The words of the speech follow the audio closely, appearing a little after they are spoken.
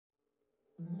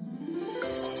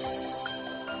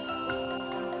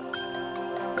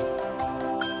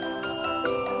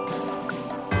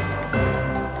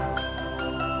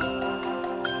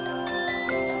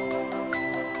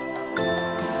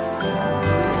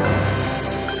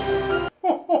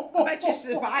But you're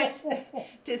surprised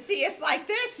to see us like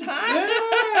this, huh? Yeah,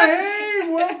 hey,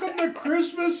 welcome to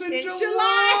Christmas in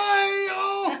July.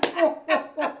 Oh.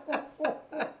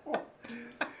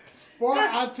 Boy,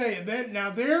 I'll tell you that now.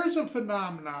 There's a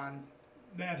phenomenon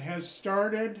that has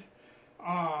started.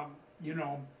 You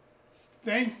know,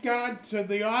 thank God to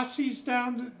the Aussies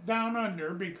down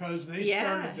under because they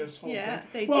started this whole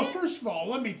thing. Well, first of all,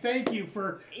 let me thank you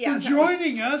for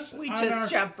joining us. We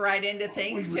just jumped right into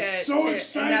things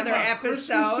to another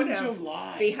episode of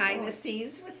July. Behind the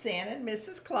Scenes with Santa and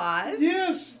Mrs. Claus.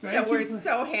 Yes, thank you. So we're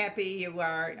so happy you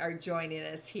are joining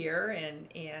us here, and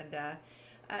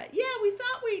we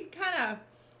thought we'd kind of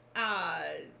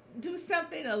do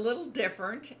something a little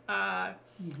different.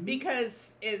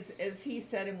 Because as he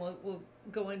said, and we'll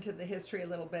go into the history a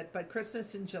little bit, but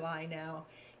Christmas in July now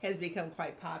has become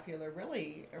quite popular,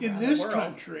 really, around in this the world.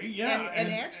 Country,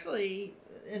 and actually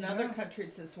in other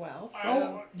countries as well. So.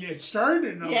 Oh, it started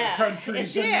in other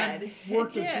countries and then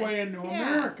worked its way into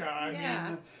America. I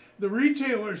mean, the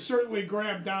retailers certainly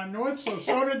grabbed on north,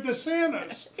 so did the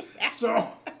Santas. So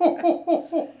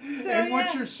and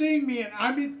what you're seeing me in,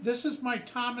 I mean, this is my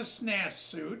Thomas Nast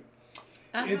suit.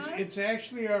 It's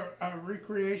actually a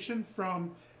recreation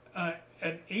from an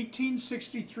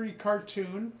 1863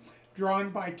 cartoon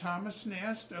drawn by Thomas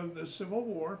Nast of the Civil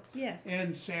War. Yes.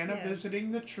 And Santa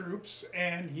visiting the troops,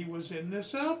 and he was in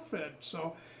this outfit.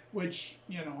 So, which,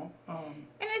 you know. And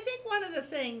I think one of the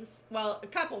things, well, a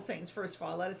couple things. First of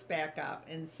all, let us back up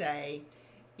and say,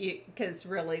 because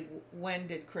really, when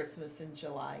did Christmas in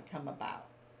July come about?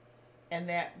 And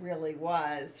that really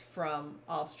was from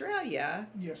Australia.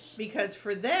 Yes. Because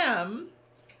for them,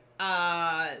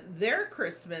 their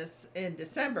Christmas in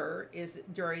December is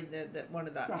during one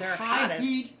of their hottest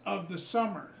heat of the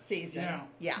summer season.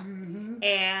 Yeah. Mm-hmm.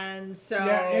 And so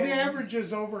it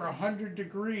averages over 100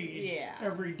 degrees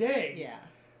every day. Yeah.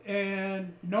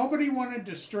 And nobody wanted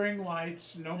to string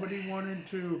lights. Nobody wanted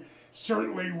to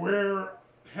certainly wear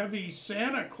heavy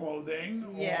Santa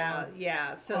clothing.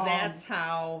 Yeah. So that's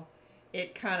how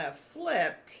it kind of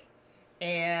flipped,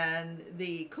 and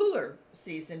the cooler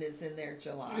season is in their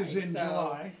July.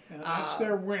 July. And that's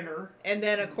their winter. And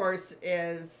then, of course,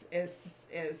 as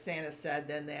Santa said,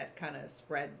 then that kind of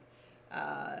spread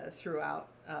throughout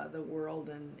the world,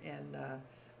 and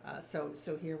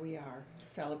so here we are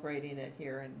celebrating it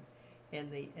here in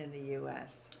the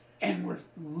U.S. And we're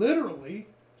literally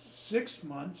 6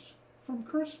 months from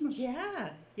Christmas. Yeah,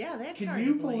 that's Can hard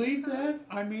you to believe that?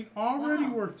 I mean, already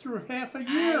we're through half a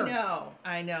year.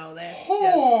 I know. That's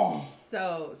just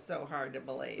so hard to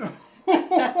believe.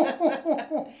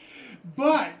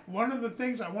 But one of the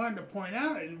things I wanted to point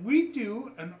out is we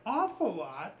do an awful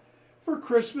lot for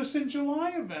Christmas in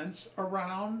July events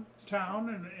around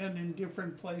town and in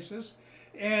different places,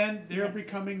 and they're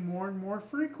becoming more and more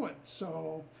frequent.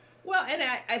 So. Well, and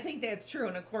I think that's true.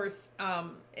 And of course,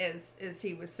 as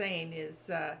he was saying, is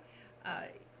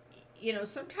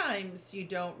sometimes you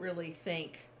don't really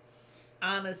think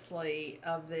honestly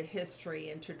of the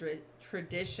history and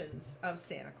traditions of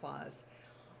Santa Claus,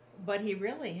 but he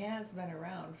really has been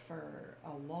around for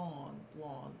a long,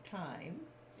 long time.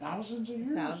 Thousands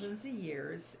of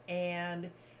years. And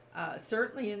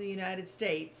certainly in the United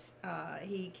States,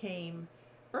 he came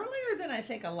earlier than I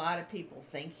think a lot of people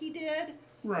think he did.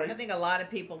 Right. I think a lot of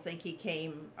people think he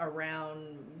came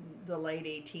around the late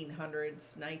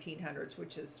 1800s, 1900s,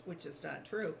 which is not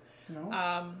true.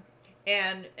 No.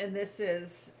 And this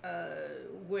is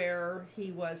where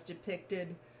he was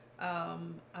depicted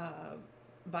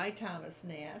by Thomas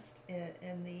Nast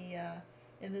in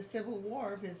the Civil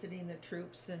War, visiting the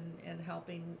troops and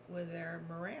helping with their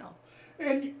morale.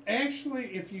 And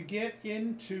actually, if you get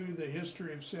into the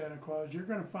history of Santa Claus, you're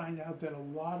going to find out that a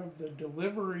lot of the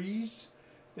deliveries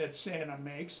that Santa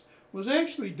makes was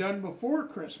actually done before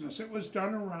Christmas. It was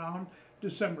done around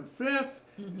December 5th,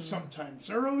 sometimes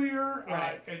earlier.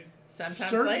 Right.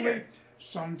 Sometimes later.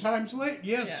 Sometimes late.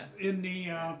 Yes, in the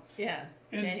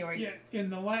January. In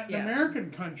the Latin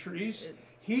American countries,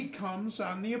 he comes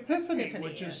on the Epiphany,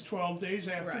 which is 12 days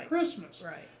after Christmas.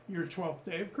 Right. Your 12th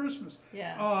day of Christmas.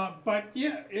 Yeah. But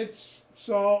it's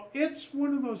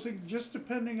one of those things, just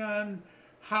depending on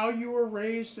how you were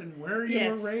raised and where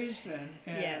you were raised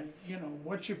and you know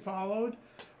what you followed.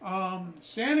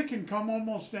 Santa can come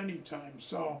almost any time.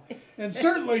 So, and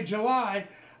certainly July.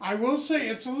 I will say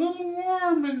it's a little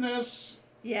warm in this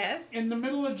Yes. In the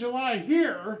middle of July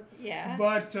here. Yeah.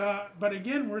 But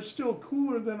again, we're still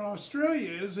cooler than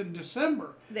Australia is in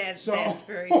December. That's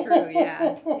very true.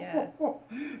 Yeah. Yeah.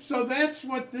 So that's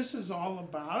what this is all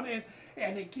about.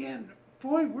 And again,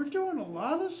 boy, we're doing a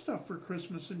lot of stuff for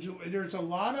Christmas in July. There's a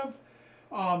lot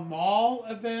of mall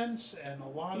events and a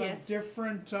lot of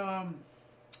different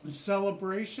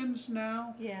celebrations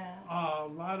now. Yeah. A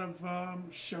lot of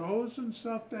shows and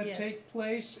stuff that take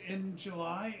place in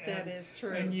July. That is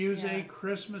true. And use a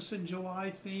Christmas in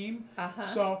July theme. Uh-huh.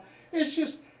 So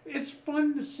it's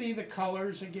fun to see the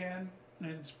colors again.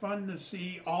 And it's fun to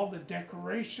see all the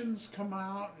decorations come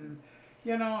out. And,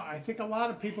 I think a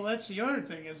lot of people, that's the other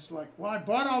thing, is like, well, I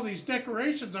bought all these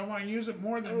decorations. I want to use it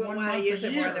more than one month a year. I want to use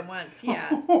it more than once,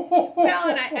 yeah. Well,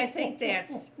 and I think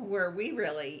that's where we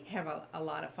really have a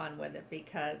lot of fun with it,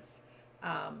 because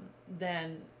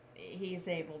then he's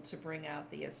able to bring out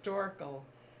the historical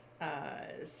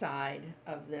side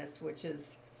of this, which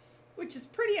is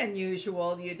pretty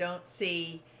unusual. You don't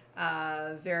see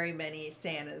very many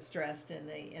Santas dressed in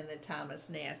the Thomas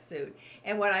Nast suit.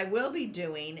 And what I will be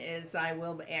doing is I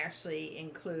will actually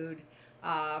include,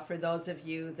 for those of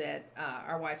you that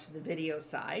are watching the video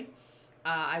side,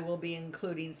 I will be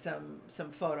including some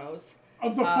photos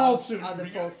of the full suit. Of the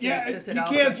full suit. Yeah, you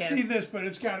can't see this, but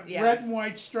it's got red and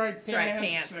white striped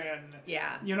pants and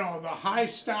the high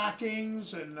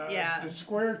stockings and the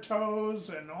square toes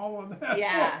and all of that.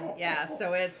 Yeah.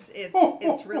 So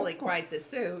it's really quite the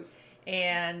suit.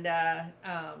 And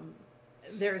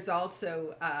there's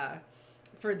also,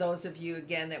 for those of you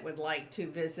again that would like to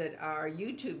visit our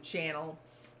YouTube channel,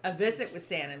 A Visit with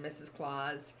Santa and Mrs.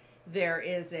 Claus, there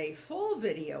is a full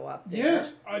video up there.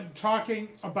 Yes, talking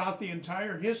about the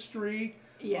entire history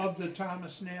of the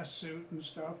Thomas Nast suit and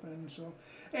stuff.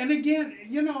 And again,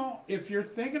 if you're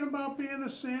thinking about being a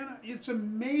Santa, it's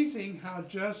amazing how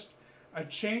just a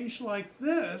change like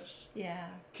this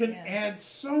can add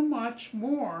so much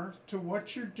more to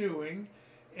what you're doing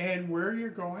and where you're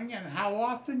going and how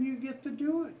often you get to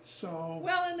do it. So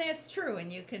well, and that's true,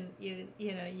 and you can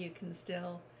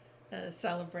still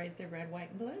celebrate the red, white,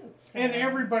 and blue. So and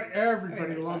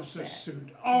everybody loves this suit.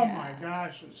 Oh my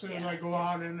gosh! As soon as I go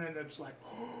out in it, it's like,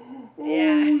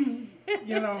 And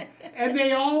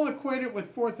they all equate it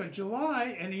with 4th of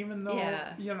July, and even though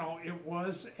it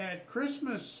was at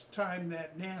Christmas time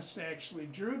that Nast actually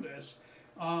drew this,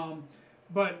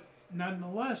 but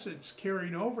nonetheless, it's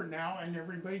carried over now, and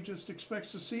everybody just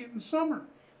expects to see it in summer.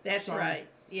 That's right.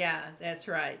 Yeah, that's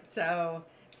right. So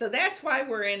that's why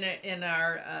we're in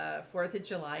our 4th of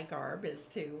July garb, is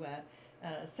to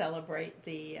celebrate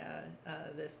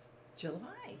this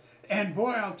July. And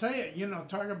boy, I'll tell you,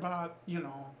 talk about,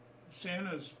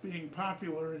 Santa's being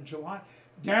popular in July.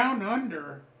 Down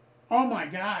under, oh my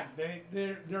God,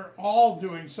 they're all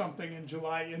doing something in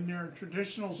July in their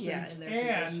traditional suits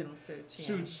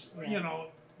suits,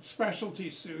 specialty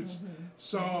suits. Mm-hmm.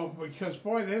 So, because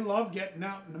boy, they love getting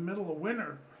out in the middle of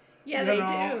winter. Yeah, they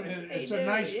do. It's a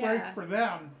nice break for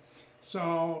them.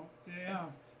 So,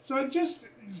 So just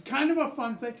kind of a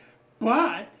fun thing.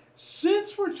 But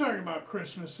since we're talking about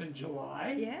Christmas in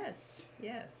July.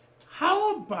 Yes.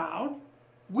 How about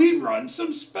we run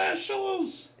some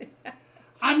specials?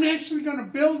 I'm actually going to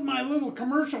build my little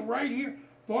commercial right here.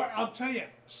 Boy, I'll tell you,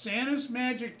 Santa's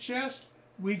Magic Chest,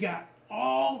 we got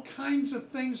all kinds of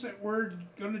things that we're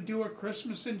going to do a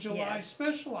Christmas in July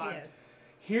special on. Yes.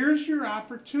 Here's your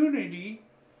opportunity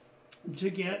to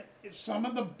get some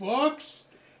of the books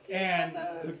and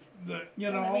the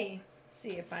Let me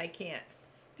see if I can't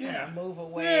move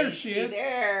away. There she is.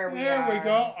 There we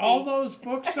go. All those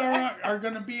books are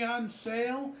going to be on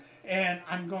sale, and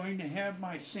I'm going to have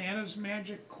my Santa's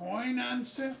Magic coin on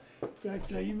sale. In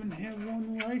fact, I even have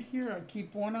one right here. I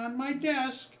keep one on my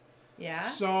desk. Yeah.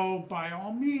 So by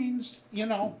all means,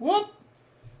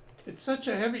 it's such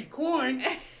a heavy coin.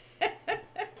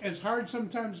 It's hard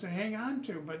sometimes to hang on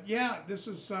to, but this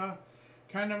is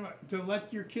kind of to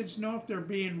let your kids know if they're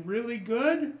being really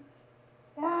good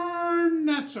or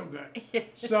not so good.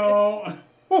 So,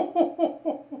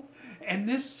 and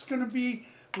this is going to be,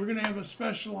 we're going to have a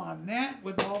special on that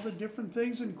with all the different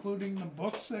things, including the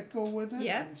books that go with it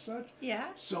and such. Yeah.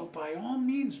 So by all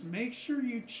means, make sure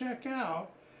you check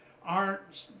out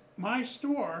my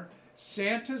store,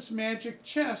 Santa's Magic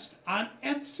Chest, on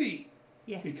Etsy.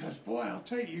 Yes. Because, boy, I'll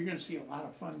tell you, you're going to see a lot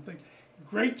of fun things.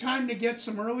 Great time to get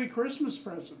some early Christmas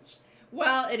presents.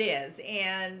 Well, it is,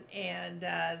 and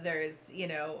there's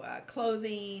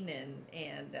clothing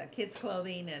and kids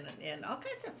clothing and all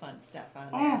kinds of fun stuff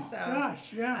on there. Oh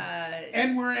gosh, yeah.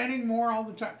 And we're adding more all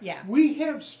the time. Yeah. We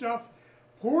have stuff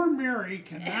poor Mary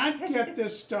cannot get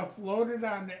this stuff loaded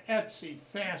onto Etsy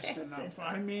fast enough.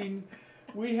 I mean,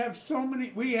 we have so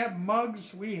many, we have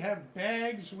mugs, we have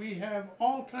bags, we have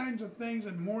all kinds of things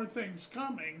and more things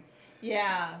coming.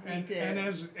 Yeah, we do. And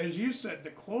as you said,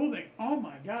 the clothing, oh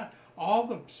my God, all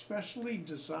the specially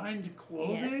designed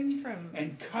clothing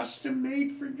and custom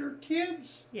made for your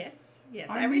kids. Yes.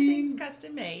 Everything's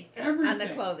custom made everything. On the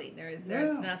clothing.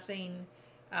 There's nothing.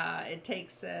 It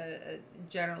takes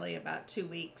generally about 2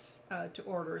 weeks to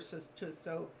order,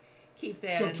 so keep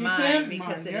that in mind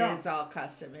because it is all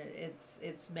custom. It's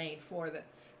made for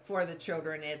the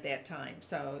children at that time.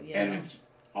 So and it's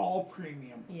all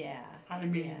premium. Yeah. I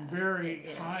mean, very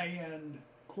high-end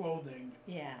clothing.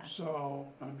 Yeah. So,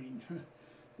 I mean,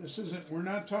 this isn't, we're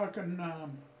not talking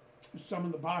some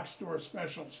of the box store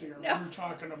specials here. No. We're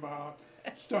talking about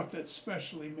stuff that's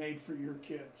specially made for your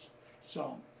kids.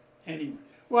 So, anyway.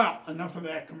 Well, enough of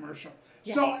that commercial.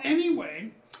 Yeah. So,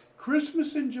 anyway,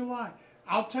 Christmas in July.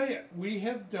 I'll tell you, we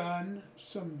have done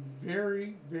some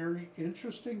very, very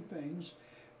interesting things.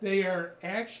 They are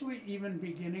actually even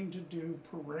beginning to do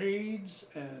parades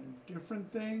and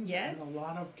different things. Yes. And a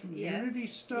lot of community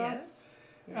stuff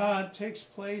takes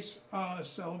place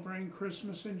celebrating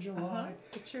Christmas in July.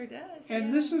 It sure does.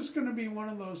 And this is going to be one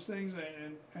of those things,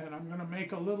 and I'm going to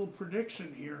make a little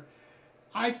prediction here.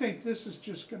 I think this is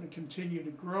just going to continue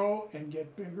to grow and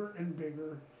get bigger and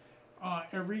bigger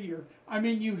every year. I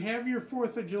mean, you have your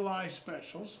 4th of July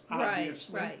specials,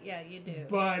 obviously. Right, yeah, you do.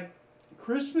 But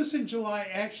Christmas in July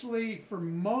actually, for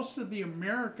most of the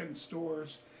American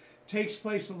stores, takes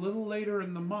place a little later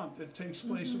in the month. It takes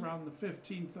place around the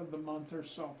 15th of the month or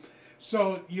so.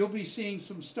 So you'll be seeing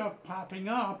some stuff popping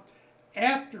up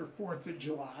after 4th of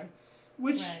July,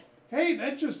 which, hey,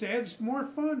 that just adds more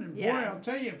fun. And boy, I'll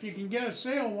tell you, if you can get a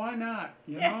sale, why not?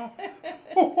 You know?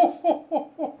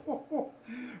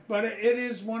 But it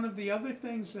is one of the other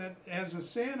things that, as a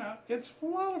Santa, it's a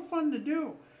lot of fun to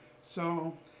do.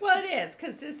 So... Well, it is,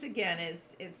 because this, again,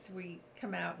 we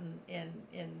come out in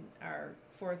our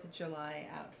 4th of July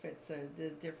outfits, the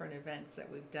different events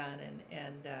that we've done,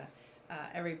 and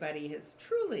everybody has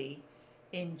truly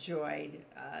enjoyed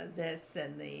this,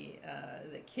 and the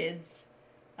kids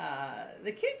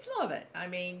love it. I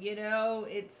mean,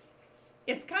 it's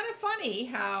kind of funny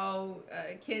how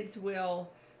kids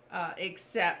will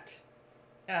accept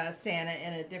Santa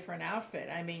in a different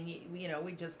outfit. I mean,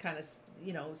 we just kind of,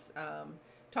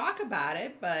 talk about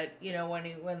it, but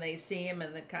when they see him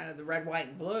in the kind of the red, white,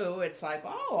 and blue, it's like,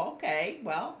 oh, okay,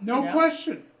 well, no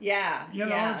question. Yeah,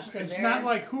 it's not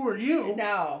like, who are you?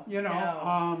 No,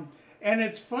 no. And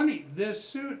it's funny, this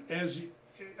suit,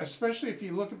 especially if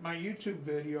you look at my YouTube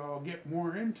video, I'll get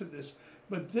more into this.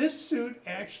 But this suit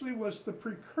actually was the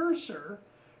precursor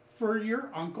for your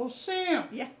Uncle Sam.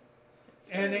 Yeah.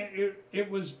 And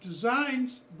it was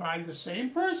designed by the same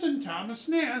person, Thomas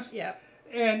Nast. Yep.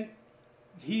 And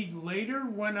he later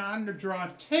went on to draw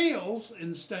tails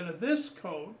instead of this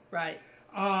coat. Right.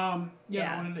 And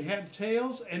it had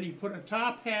tails, and he put a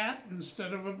top hat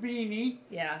instead of a beanie.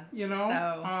 Yeah.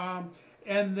 So.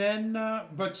 And then,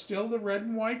 but still the red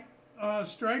and white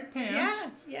striped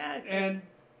pants. Yeah.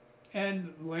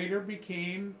 And later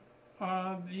became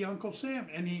the Uncle Sam.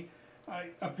 And he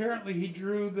apparently he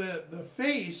drew the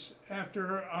face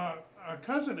after a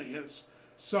cousin of his,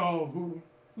 who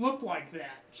looked like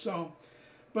that. So,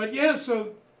 but yeah,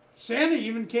 so Santa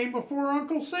even came before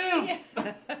Uncle Sam.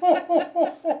 Yeah.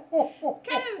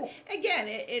 Kind of, again,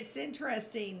 it's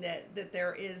interesting that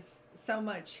there is so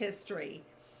much history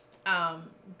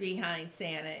behind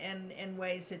Santa and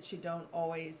ways that you don't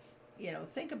always,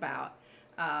 think about.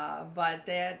 But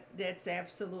that's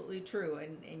absolutely true.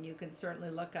 And you can certainly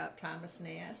look up Thomas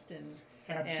Nast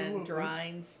and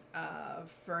drawings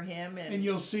for him. And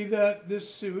you'll see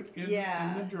this suit in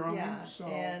the drawing. Yeah. So.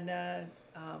 And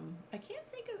I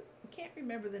can't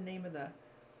remember the name of the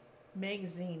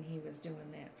magazine he was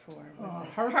doing that for. Was it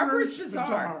Harper's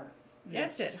Bazaar.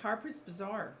 Yes. That's it. Harper's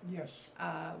Bazaar. Yes.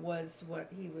 Was what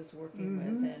he was working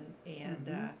with,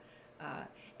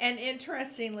 and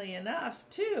interestingly enough,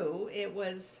 too, it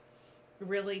was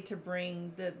really to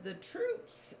bring the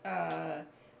troops a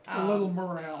little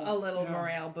morale,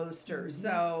 morale booster.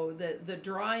 So the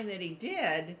drawing that he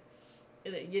did,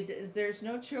 there's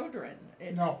no children.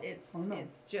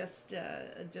 It's just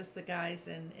the guys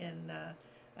in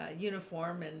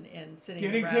uniform and sitting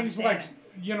getting around things Santa.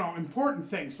 like important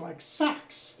things like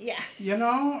socks. Yeah.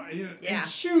 And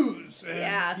shoes.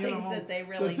 And, things that they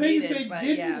really the things needed,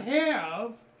 they didn't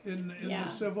have in the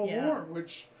Civil War,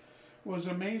 which was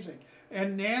amazing.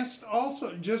 And Nast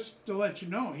also, just to let you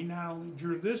know, he not only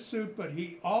drew this suit, but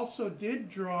he also did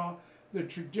draw the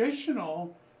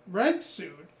traditional red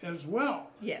suit as well.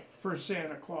 Yes. For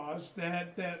Santa Claus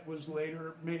that was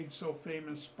later made so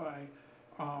famous by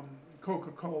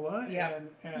Coca-Cola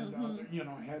and other,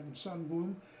 had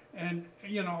Sunbloom, and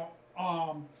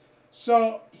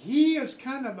so he is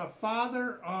kind of the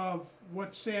father of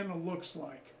what Santa looks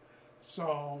like.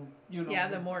 So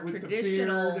the more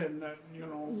traditional the beard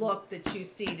and look that you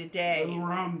see today, the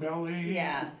round belly.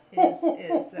 Yeah,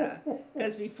 is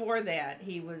because before that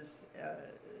he was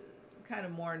kind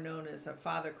of more known as a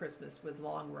Father Christmas with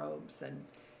long robes and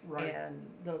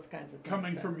those kinds of things.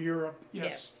 Coming from Europe,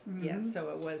 yes. Yes. So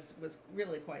it was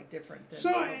really quite different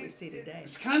than what we see today.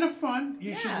 It's kind of fun.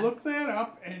 You should look that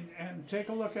up and take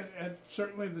a look at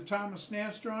certainly the Thomas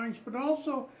Nast drawings, but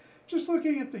also just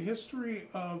looking at the history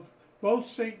of both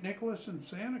St. Nicholas and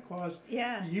Santa Claus.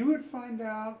 Yeah. You would find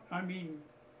out, I mean,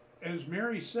 as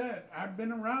Mary said, I've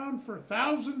been around for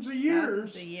thousands of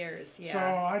years. Yeah. So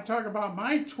I talk about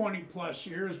my 20 plus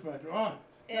years, but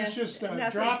it's just a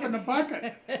drop in the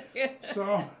bucket.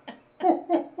 So,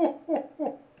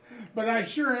 but I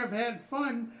sure have had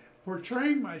fun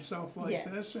portraying myself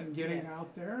like this and getting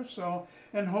out there. So,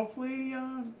 and hopefully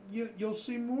you'll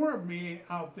see more of me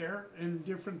out there in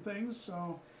different things.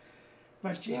 So,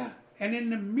 but yeah, and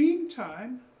in the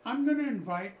meantime, I'm going to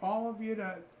invite all of you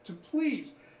to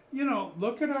please,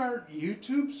 look at our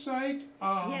YouTube site.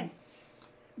 Yes.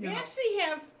 We actually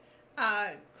have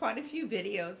quite a few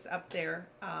videos up there,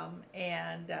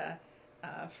 and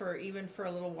for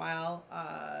a little while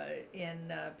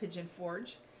in Pigeon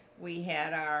Forge, we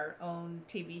had our own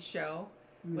TV show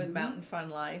with Mountain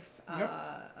Fun Life.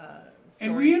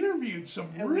 And we interviewed some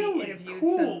really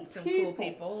cool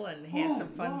people and had some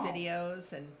fun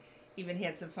videos and even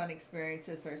had some fun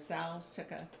experiences ourselves.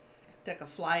 Took a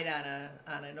flight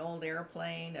on an old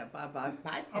airplane, a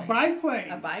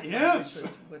biplane. Yes.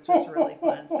 which was really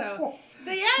fun. So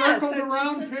circled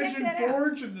around Pigeon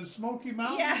Forge and the Smoky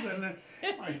Mountains and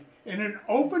in an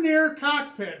open air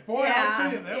cockpit. Boy, I'll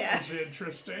tell you, that was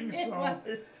interesting.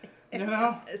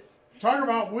 Talk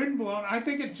about wind blown. I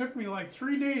think it took me like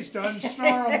 3 days to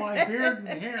unsnarl my beard and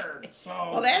hair. So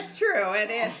well, that's true.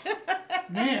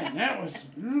 Man, that was.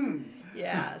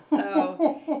 Yeah.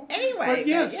 So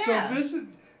anyway, so visit.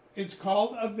 It's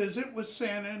called A Visit with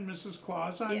Santa and Mrs.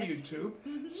 Claus on YouTube.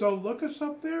 So look us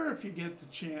up there if you get the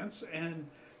chance and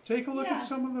take a look at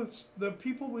some of the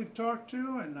people we've talked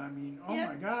to. And I mean, oh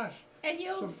my gosh. And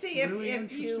you'll see really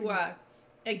if you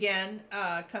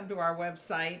come to our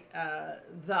website,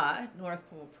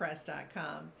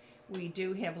 thenorthpolepress.com. We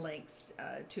do have links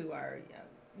to our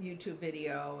YouTube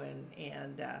video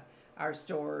and our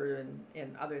store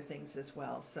and other things as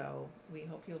well. So we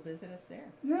hope you'll visit us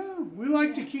there. Yeah, we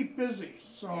like to keep busy.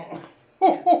 So,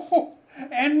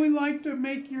 and we like to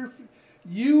make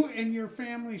you and your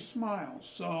family smile.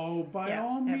 So by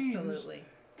all means,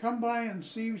 come by and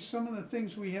see some of the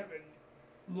things we have.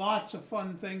 Lots of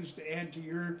fun things to add to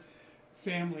your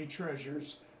family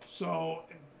treasures. So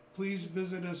please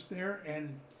visit us there.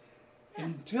 And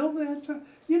until that time,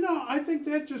 I think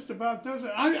that just about does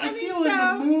it. I feel in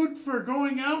the mood for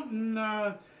going out and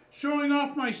showing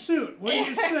off my suit. What do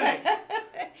you say?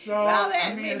 So, well,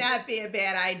 that may not be a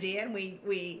bad idea. And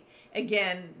we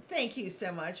again, thank you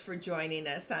so much for joining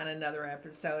us on another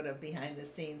episode of Behind the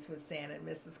Scenes with Santa and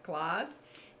Mrs. Claus.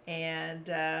 And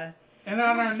on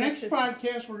our next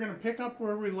podcast, we're going to pick up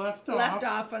where we left off. Left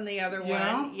off on the other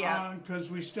one. Yeah. Because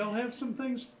we still have some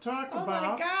things to talk about.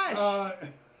 Oh, my gosh.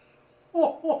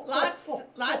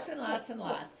 Lots and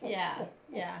lots. Yeah.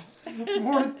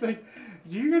 More things.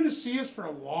 You're going to see us for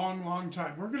a long, long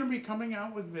time. We're going to be coming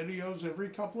out with videos every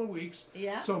couple of weeks.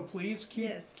 Yeah. So please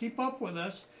keep up with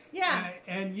us. Yeah.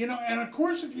 And of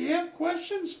course, if you have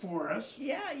questions for us.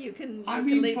 Yeah, you can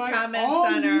leave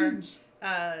comments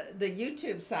on the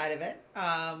YouTube side of it,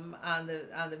 on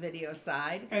the video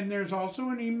side. And there's also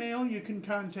an email you can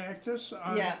contact us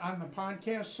on the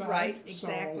podcast side. Right,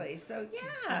 exactly. So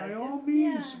by all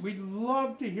means, we'd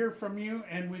love to hear from you,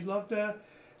 and we'd love to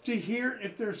hear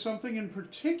if there's something in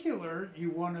particular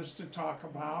you want us to talk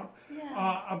about.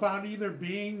 About either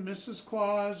being Mrs.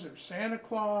 Claus or Santa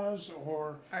Claus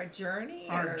or our journey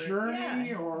or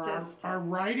our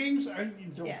writings.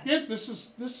 Don't forget, this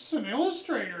is an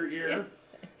illustrator here,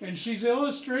 and she's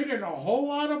illustrated a whole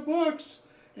lot of books,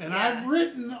 and I've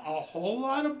written a whole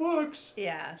lot of books.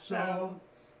 Yeah. So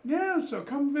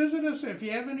come visit us. If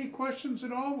you have any questions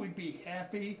at all, we'd be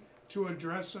happy to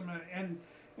address them and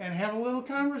have a little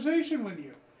conversation with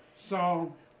you.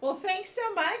 So. Well, thanks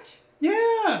so much.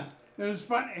 Yeah. It was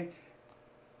fun.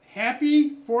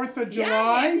 Happy 4th of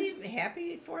July.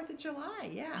 Happy 4th of July,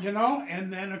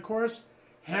 and then, of course,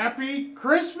 Happy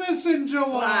Christmas in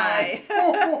July.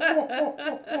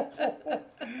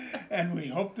 And we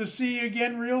hope to see you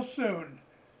again real soon.